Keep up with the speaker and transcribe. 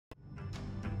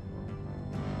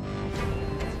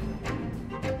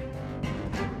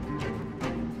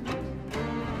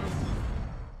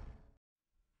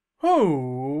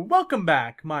Oh, welcome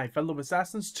back, my fellow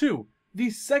assassins, to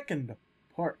the second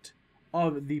part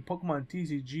of the Pokemon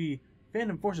TCG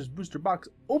Phantom Forces Booster Box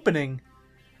opening.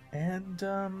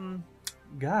 And,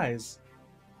 guys,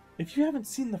 if you haven't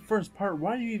seen the first part,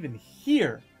 why are you even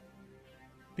here?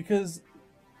 Because...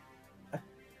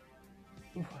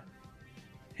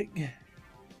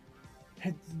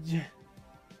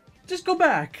 just go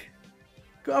back.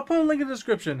 I'll put a link in the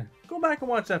description. Go back and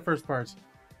watch that first part.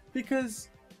 Because...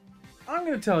 I'm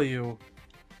going to tell you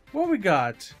what we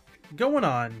got going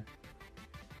on.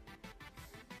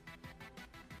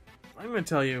 I'm going to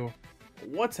tell you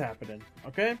what's happening,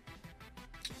 okay?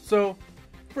 So,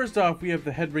 first off, we have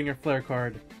the Headringer Flare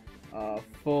card.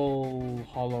 Full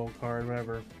Holo card,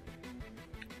 whatever.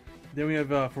 Then we have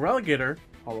Feraligatr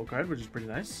Holo card, which is pretty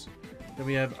nice. Then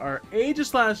we have our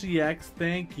Aegislash-EX,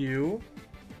 thank you.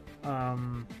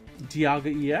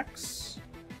 Dialga EX.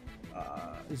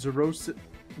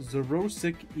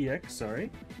 Xerosic EX, sorry.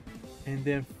 And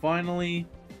then finally,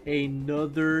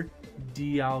 another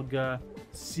Dialga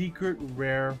Secret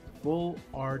Rare Full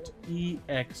Art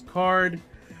EX card.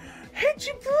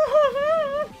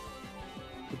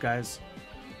 But guys,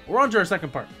 we're on to our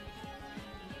second part.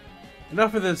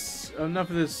 Enough of this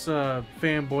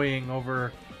fanboying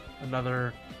over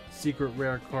another Secret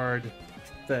Rare card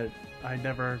that I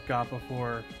never got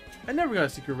before. I never got a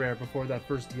Secret Rare before that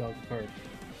first Dialga card.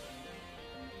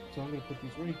 So I'm going to put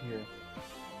these right here,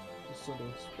 just so they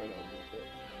spread out a little bit.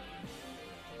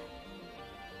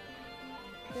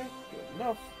 Okay, good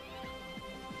enough.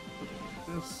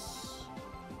 This,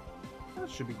 that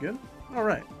should be good.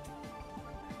 Alright.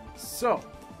 So,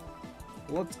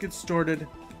 let's get started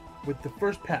with the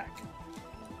first pack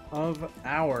of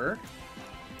our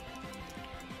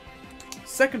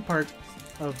second part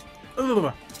of...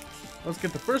 Let's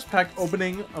get the first pack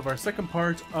opening of our second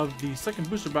part of the second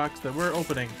booster box that we're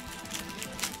opening.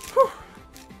 Whew.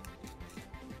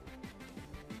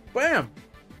 Bam!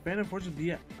 Phantom Forces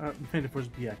BX.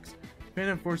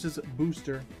 Phantom Forces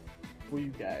booster for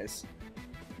you guys.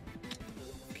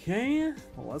 Okay,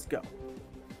 well, let's go.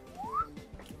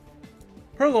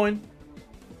 Purloin,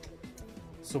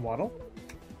 Sawaddle,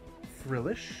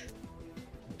 Frillish,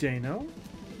 Dano,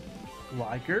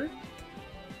 Liger,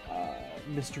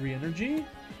 Mystery Energy,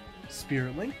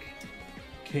 Spirit Link,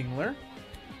 Kingler,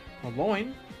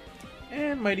 Purloin,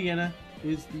 and Mightyena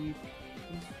is the...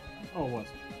 Oh, it was.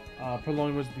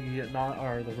 Purloin was the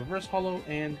the reverse holo,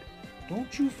 and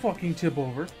don't you fucking tip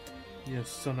over, you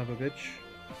son of a bitch.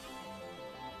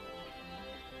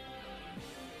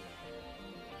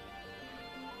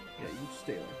 Yeah, you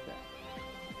stay like that.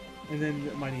 And then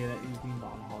Mightyena is the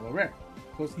non-holo rare.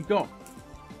 So let's keep going.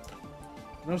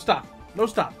 No stop. No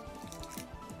stop.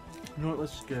 You know what,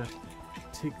 let's just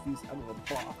take these out of the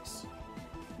box.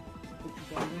 Put you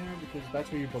down there because that's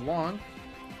where you belong.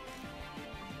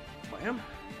 Bam.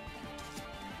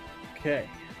 Okay.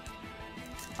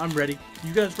 I'm ready.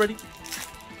 You guys ready?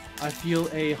 I feel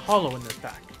a holo in this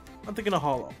pack. I'm thinking a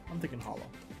holo. I'm thinking holo.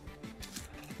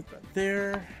 Put that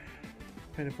there.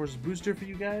 Phantom Forces booster for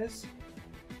you guys.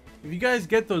 If you guys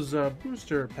get those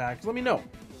booster packs, let me know.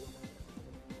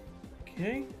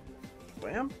 Okay.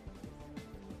 Bam.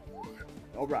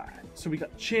 Alright, so we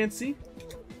got Chansey. You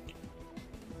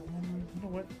know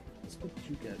what? Let's put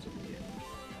you guys over here.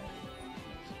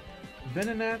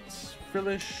 Venonat,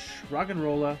 Frillish,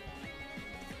 Roggenrola,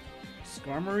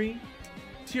 Skarmory,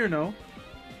 Tierno,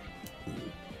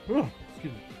 excuse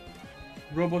me,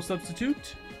 Robo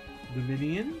Substitute,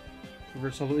 Luminion,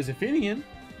 Reverse Holo Isafinian,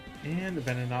 and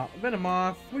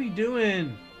Venomoth. What are you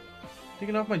doing?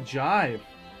 Taking off my jive.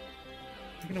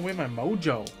 Taking away my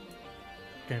mojo.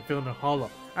 Okay, I'm feeling a holo.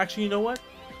 Actually, you know what?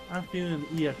 I'm feeling an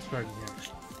EX card in here.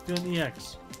 Feeling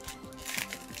EX.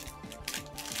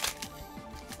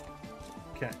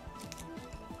 Okay.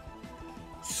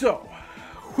 So,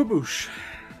 whoosh.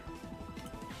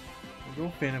 We'll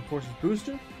go Phantom Forces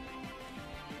booster.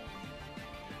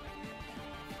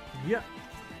 Yeah.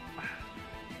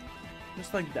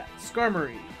 Just like that.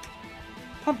 Skarmory.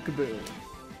 Pumpkaboo.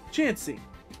 Chansey.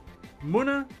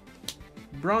 Munna.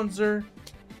 Bronzer.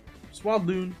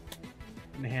 Swadloon,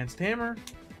 Enhanced Hammer,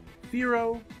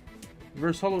 Fearow,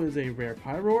 Reverse Holo is a rare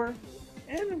Pyroar,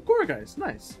 and Gourgeist.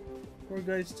 Nice.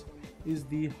 Gourgeist is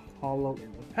the holo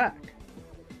in the pack.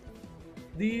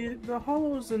 The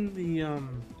holos in the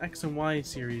X and Y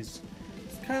series,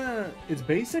 it's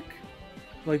basic.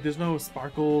 Like there's no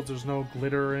sparkles, there's no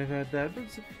glitter or anything like that. But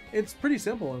it's pretty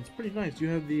simple. It's pretty nice. You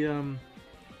have the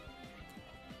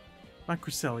not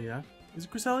Cresselia. Is it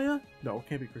Cresselia? No, it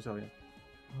can't be Cresselia.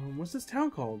 What's this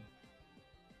town called?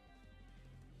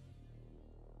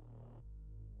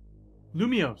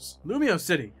 Lumiose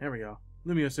City. There we go.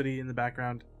 Lumiose City in the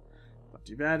background. Not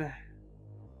too bad.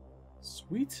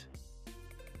 Sweet.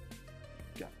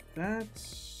 Got that.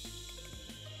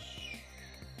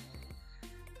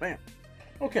 Bam.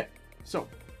 Okay, so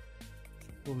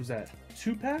what was that?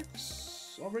 2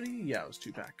 packs already? Yeah, it was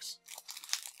 2 packs.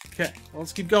 Okay, well,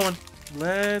 let's keep going.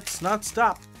 Let's not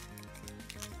stop.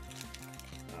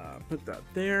 Put that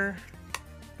there.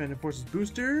 Phantom Forces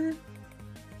booster.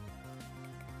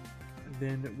 And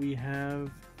then we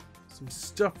have some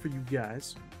stuff for you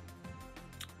guys.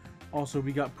 Also,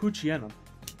 we got Poochyena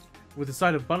with a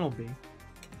side of Bunnelby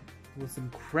with some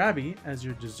Krabby as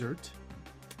your dessert.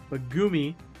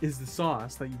 Bagoomy is the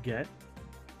sauce that you get.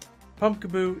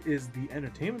 Pumpkaboo is the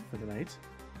entertainment for the night.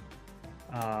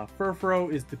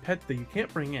 Furfuro is the pet that you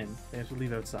can't bring in. They have to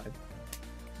leave outside.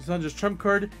 Cassandra's trump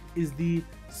card is the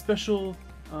special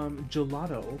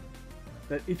gelato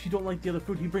that if you don't like the other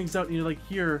food, he brings out and you're like,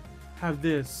 here, have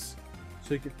this.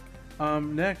 So you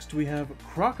can. Next, we have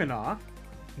Croconaw.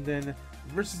 And then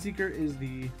Versus Seeker is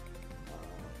the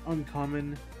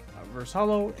uncommon Verse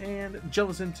Hollow. And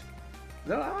Jellicent.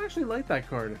 I actually like that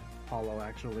card. Hollow,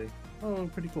 actually. Oh,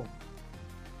 pretty cool.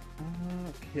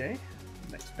 Okay.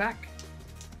 Next pack.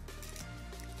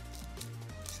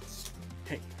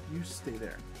 Hey, you stay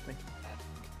there. Thank you.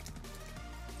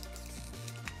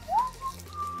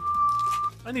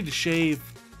 I need to shave.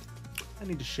 I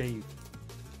need to shave.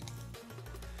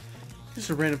 Just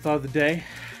a random thought of the day.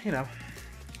 You know.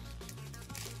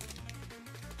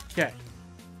 Okay.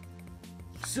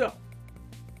 So.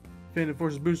 Phantom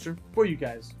Forces booster for you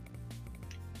guys.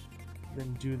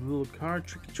 Then do the little card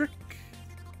tricky trick.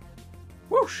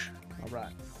 Whoosh!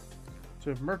 Alright. So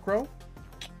we have Murkrow,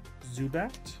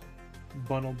 Zubat,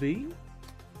 Bunnelby,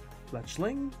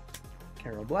 Fletchling,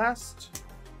 Karrablast,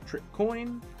 Trick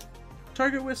Coin,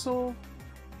 Target Whistle,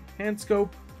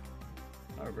 Handscope,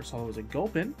 Reverse Hollow is a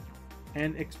Gulpin,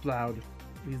 and Exploud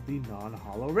is the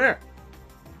non-hollow rare.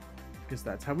 Because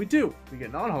that's how we do. We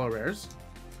get non-hollow rares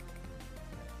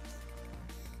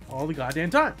all the goddamn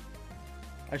time.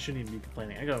 I shouldn't even be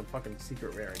complaining. I got a fucking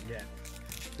secret rare again.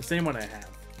 The same one I have.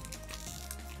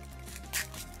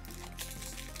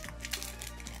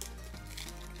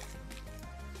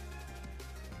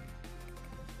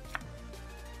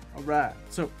 Alright,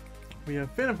 so we have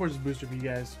Phantom Forces booster for you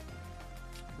guys.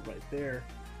 Right there.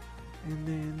 And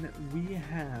then we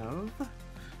have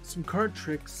some card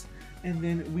tricks. And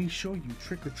then we show you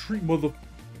trick or treat, mother. I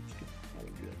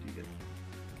don't do that to you guys.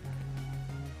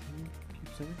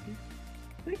 Keep sending, please.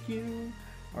 Thank you.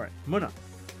 Alright, Munna.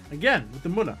 Again, with the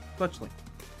Munna. Fletchling.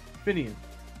 Finian.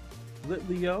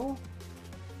 Litleo.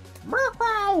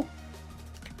 Murkrow!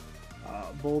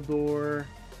 Boldor.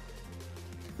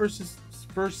 Versus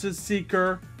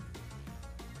Seeker.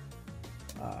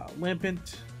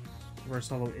 Lampent. Reverse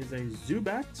Hollow is a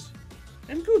Zubat.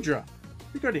 And Goodra.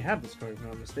 We already have this card if I'm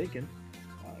not mistaken.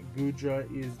 Goodra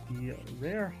is the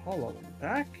rare hollow in the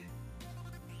pack.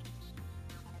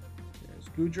 There's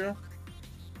Goodra.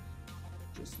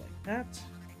 Just like that.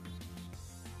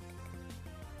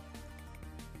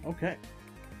 Okay.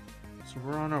 So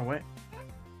we're on our way.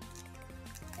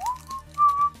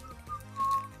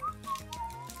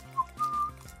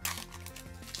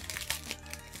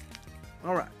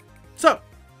 Alright. So.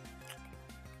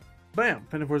 Bam.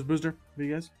 Phantom Force booster. For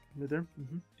you guys. Right there.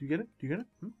 Do you get it? Do you get it?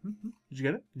 Did you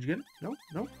get it? Did you get it? No?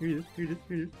 No? Here it is. Here it is.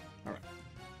 Here it is. Alright.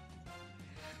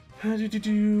 Yeah,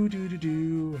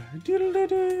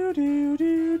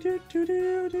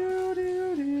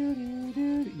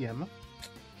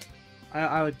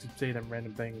 I like to say them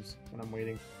random things when I'm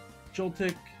waiting.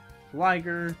 Joltik,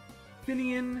 Liger,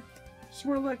 Finian,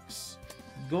 Swirlix,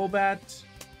 Golbat,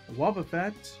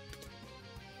 Wobbuffet,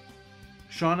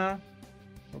 Shauna,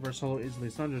 Reverse Hollow is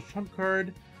Lysandra's trump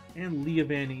card, and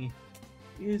Leavanny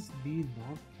is the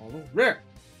non-hollow rare.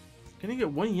 Can I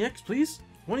get 1 EX, please?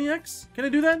 1 EX? Can I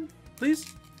do that,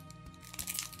 please?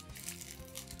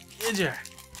 Yeah.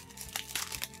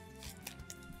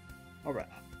 Alright.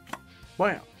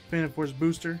 Bam. Phantom Force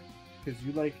booster. Because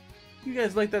you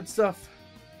guys like that stuff.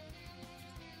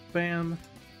 Bam.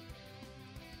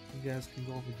 You guys can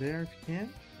go over there if you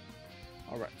can.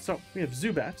 Alright, so we have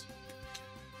Zubat,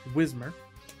 Whismur,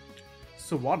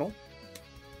 Sewaddle,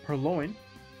 Purloin,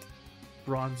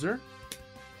 Bronzer,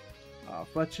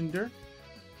 Fletchinder,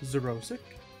 Xerosic,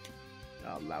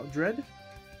 Loudred.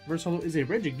 Reverse Hollow is a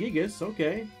Regigigas,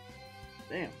 okay.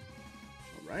 Damn.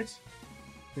 Alright.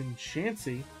 Then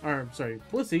Chansey, or sorry,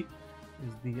 Blissey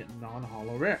is the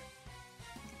non-hollow rare.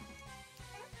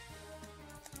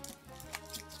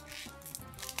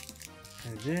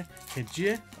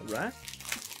 Alright.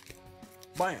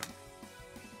 Bam.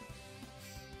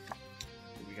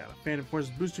 Phantom Force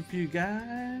booster for you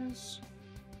guys.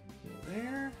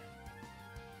 There.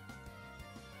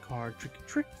 Card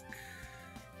trick.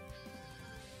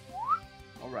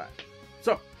 Alright.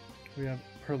 So, we have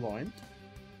Purloin,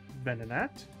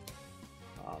 Venonat,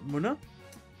 Munna,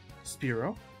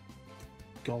 Spearow,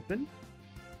 Gulpin,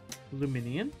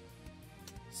 Luminion,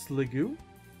 Sliggoo,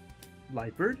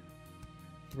 Lightbird.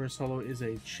 Reverse Holo is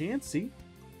a Chansey.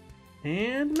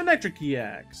 And MANECTRIC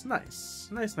EX. Nice.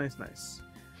 Nice.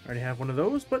 I already have one of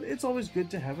those, but it's always good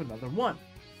to have another one.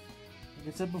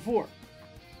 Like I said before,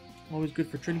 always good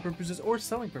for trading purposes or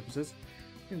selling purposes.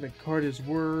 I think that card is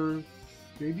worth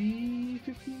maybe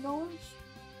 $15?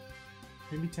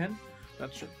 Maybe 10?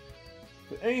 Not sure.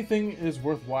 But anything is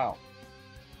worthwhile.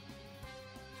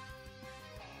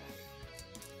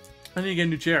 I need to get a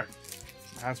new chair.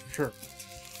 That's for sure.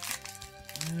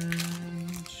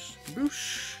 And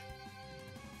boosh.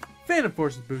 Phantom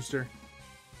Forces booster.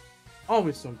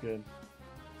 Always so good.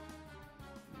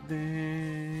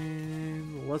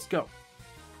 Then let's go.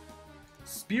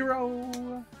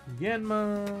 Spearow,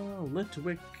 Yanma,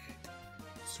 Litwick,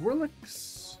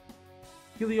 Swirlix,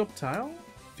 Helioptile,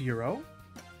 Fearow,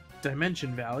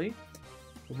 Dimension Valley,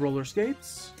 Roller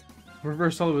Skates,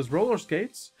 Reverse Holo is Roller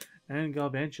Skates, and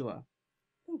Galvantula.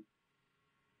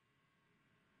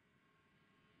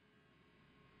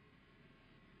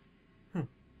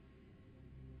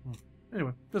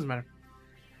 Anyway, doesn't matter.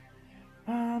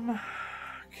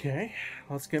 Okay,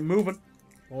 let's get moving.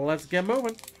 Let's get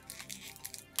moving.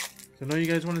 So I know you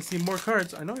guys want to see more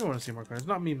cards. I know you want to see more cards.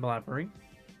 Not me blabbering.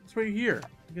 That's why you're here.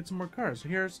 To get some more cards. So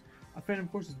here's a Phantom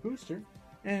Forces booster.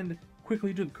 And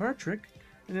quickly do the card trick.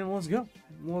 And then let's go.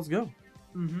 Let's go.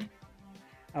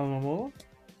 Alomomola,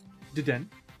 Deden,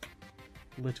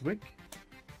 Litwick,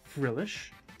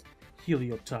 Frillish,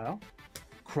 Helioptile,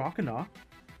 Croconaw,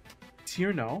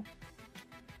 Tierno,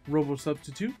 Robo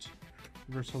Substitute,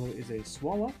 Reverse Holo is a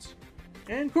Swalot,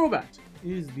 and Crobat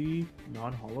is the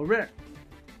non-holo rare.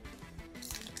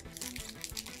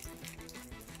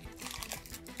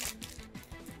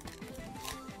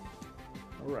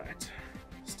 Alright.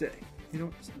 Stay. You know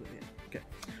what? Yeah.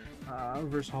 Okay.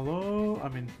 Reverse Holo.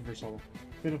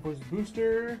 Phantom Forces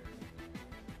booster.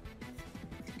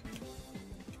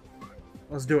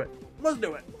 Let's do it. Let's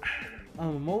do it.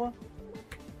 Mola.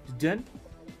 Den.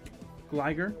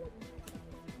 Gligar.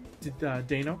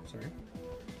 Dano. Sorry.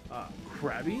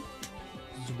 Krabby.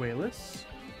 Zweilous.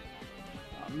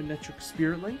 MANECTRIC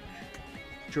Spirit Link.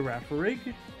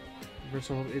 Girafarig. Reverse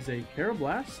Holo is a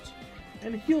Carablast.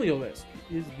 And Heliolisk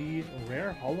is the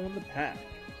rare holo in the pack.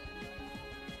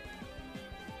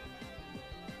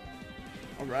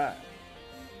 Alright.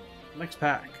 Next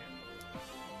pack.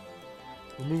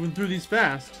 We're moving through these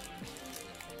fast.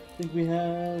 I think we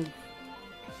have,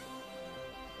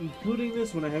 including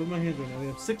this one I have in my hands right now, we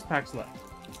have 6 packs left.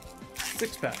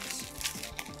 6 packs.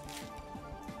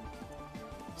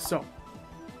 So,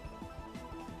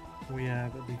 we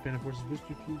have the Phantom Forces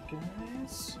booster for you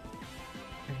guys.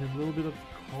 And then a little bit of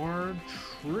card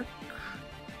trick.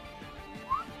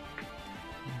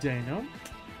 Dano,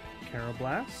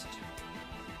 Carablast,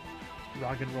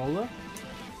 Roggenrola,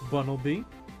 Bunnelby,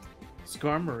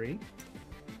 Skarmory,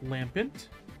 Lampent,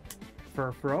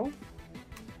 Furfrou,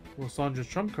 Lysandre's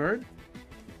Trump card,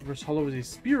 Reverse Holo is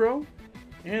a Spearow,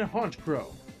 and Honchkrow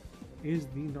is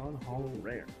the non-holo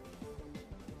rare.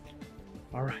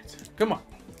 Alright, come on.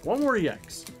 One more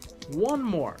EX. One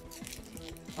more.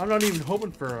 I'm not even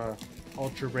hoping for a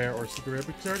ultra rare or super rare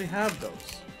because I already have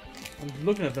those. I'm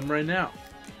looking at them right now.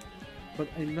 But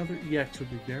another EX would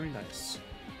be very nice.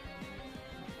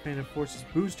 Phantom Forces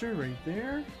booster right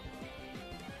there.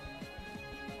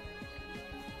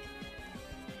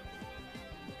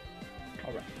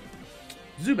 Alright.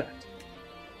 Zubat.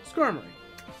 Skarmory.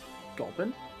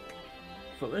 Gulpin.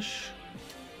 Foolish.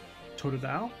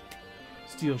 Totodile.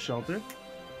 Steel Shelter.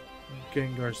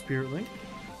 Gengar Spirit Link.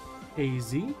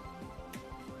 AZ.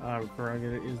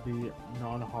 Ferraga is the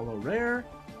non-holo rare.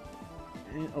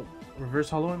 And, oh, Reverse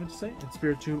Holo I meant to say. And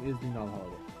Spiritomb is the non-holo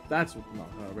rare. That's what the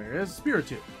non-holo rare is.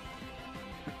 Spiritomb.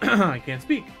 I can't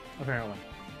speak, apparently.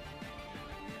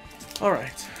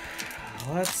 Alright.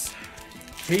 Let's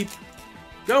keep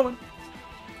going.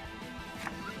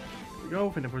 Here we go.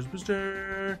 Phantom Forces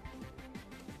booster.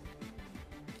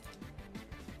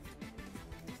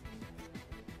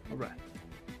 Alright.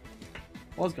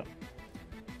 Let's go.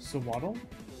 Swaddle,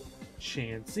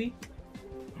 Chansey,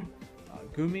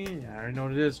 Gumi, I already know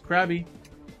what it is, Krabby,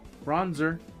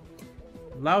 Bronzer,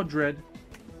 Loudred,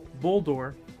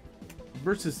 Boldore,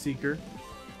 Versus Seeker,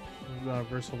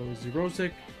 Reverse Holo is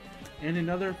Xerosic, and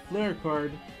another Flare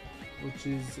card, which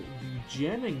is the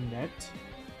Jamming Net,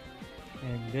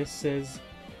 And this says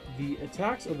the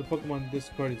attacks of the Pokemon this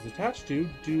card is attached to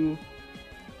do.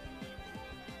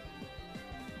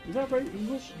 Is that right?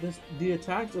 English? The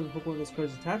attacks of the Pokemon this card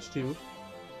is attached to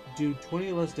do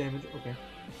 20 less damage. Okay.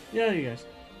 Yeah, you guys.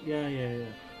 Yeah.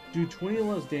 Do 20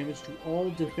 less damage to all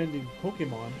defending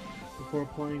Pokemon before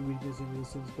applying weakness and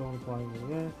resistance. Don't apply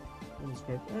that. And this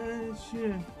card.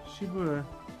 Shibuya.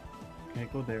 Okay,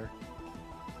 go there.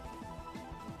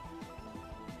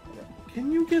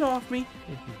 Can you get off me?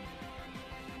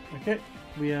 Okay,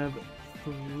 we have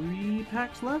 3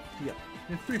 packs left. Yeah,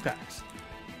 we have 3 packs.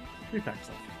 3 packs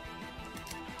left.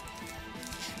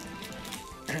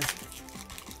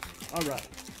 Alright,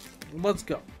 let's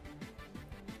go.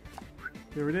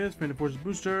 Here it is, Phantom Forces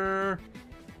Booster.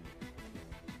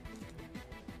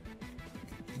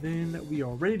 Then we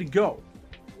are ready to go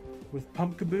with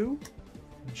Pumpkaboo,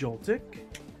 Joltik,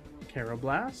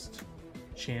 Karrablast,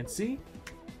 Chansey,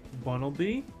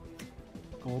 Bunnelby,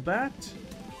 Golbat,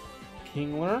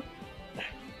 Kingler,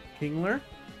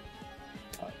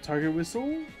 Target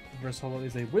Whistle, Reverse Holo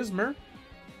is a Whismur,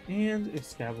 and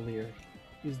Escavalier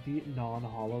is the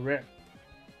non-holo rare.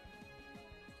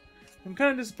 I'm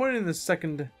kind of disappointed in the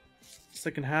second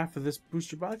half of this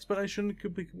booster box, but I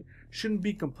shouldn't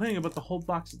be complaining about the whole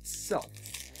box itself,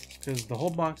 because the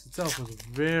whole box itself was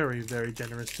very, very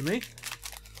generous to me.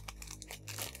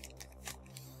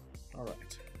 All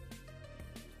right,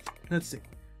 let's see,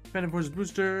 Phantom Force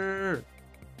Booster,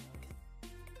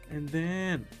 and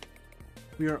then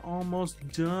we are almost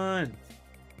done.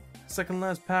 Second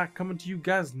last pack coming to you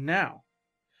guys now.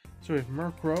 So we have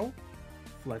Murkrow,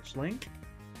 Fletchling,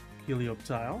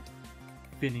 Helioptile,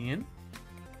 Finian,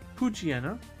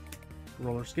 Poochyena,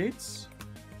 Roller Skates,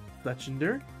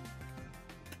 Fletchinder,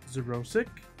 Xerosic,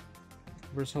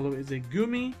 Reverse Holo is a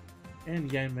Gumi, and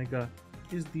Yanmega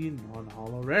is the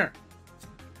non-holo rare.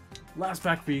 Last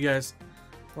pack for you guys.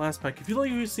 Last pack. If you like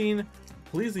what you've seen,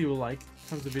 please leave a like.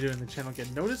 Helps the video and the channel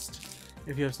get noticed.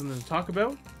 If you have something to talk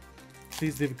about,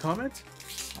 please leave a comment.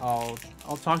 I'll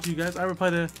talk to you guys. I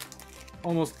reply to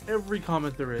almost every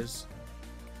comment there is.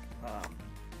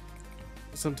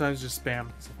 Sometimes just spam,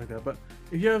 stuff like that. But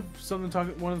if you have something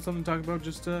to talk about,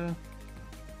 just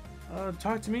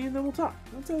talk to me and then we'll talk.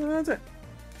 That's it.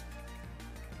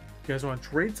 If you guys want to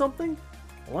trade something,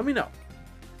 let me know.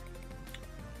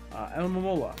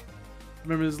 Elmomola.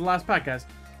 Remember, this is the last pack, guys.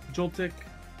 Joltik,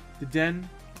 Deden,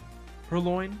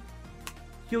 Purloin,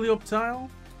 Helioptile,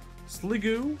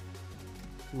 Sliggoo,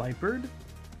 Liepard,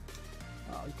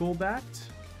 Golbat,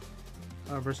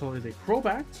 Versatile is a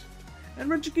Crobat, and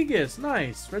Regigigas.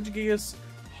 Nice! Regigigas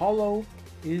Holo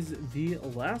is the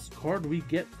last card we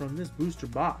get from this booster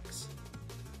box.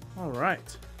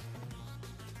 Alright.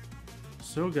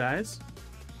 So, guys,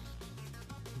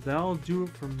 that'll do it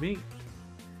for me.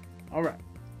 Alright.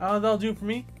 That'll do it for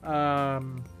me. I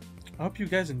hope you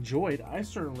guys enjoyed. I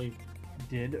certainly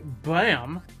did.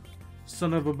 Bam!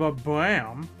 Son of a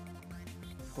bam!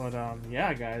 But,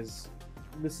 yeah, guys.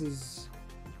 This is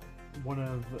one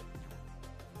of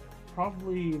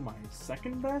probably my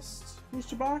second best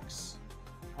booster box.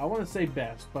 I want to say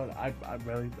best, but I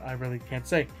really can't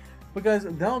say. But guys,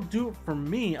 that'll do it for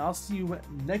me. I'll see you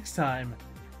next time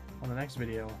on the next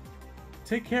video.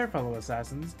 Take care, fellow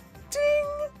assassins.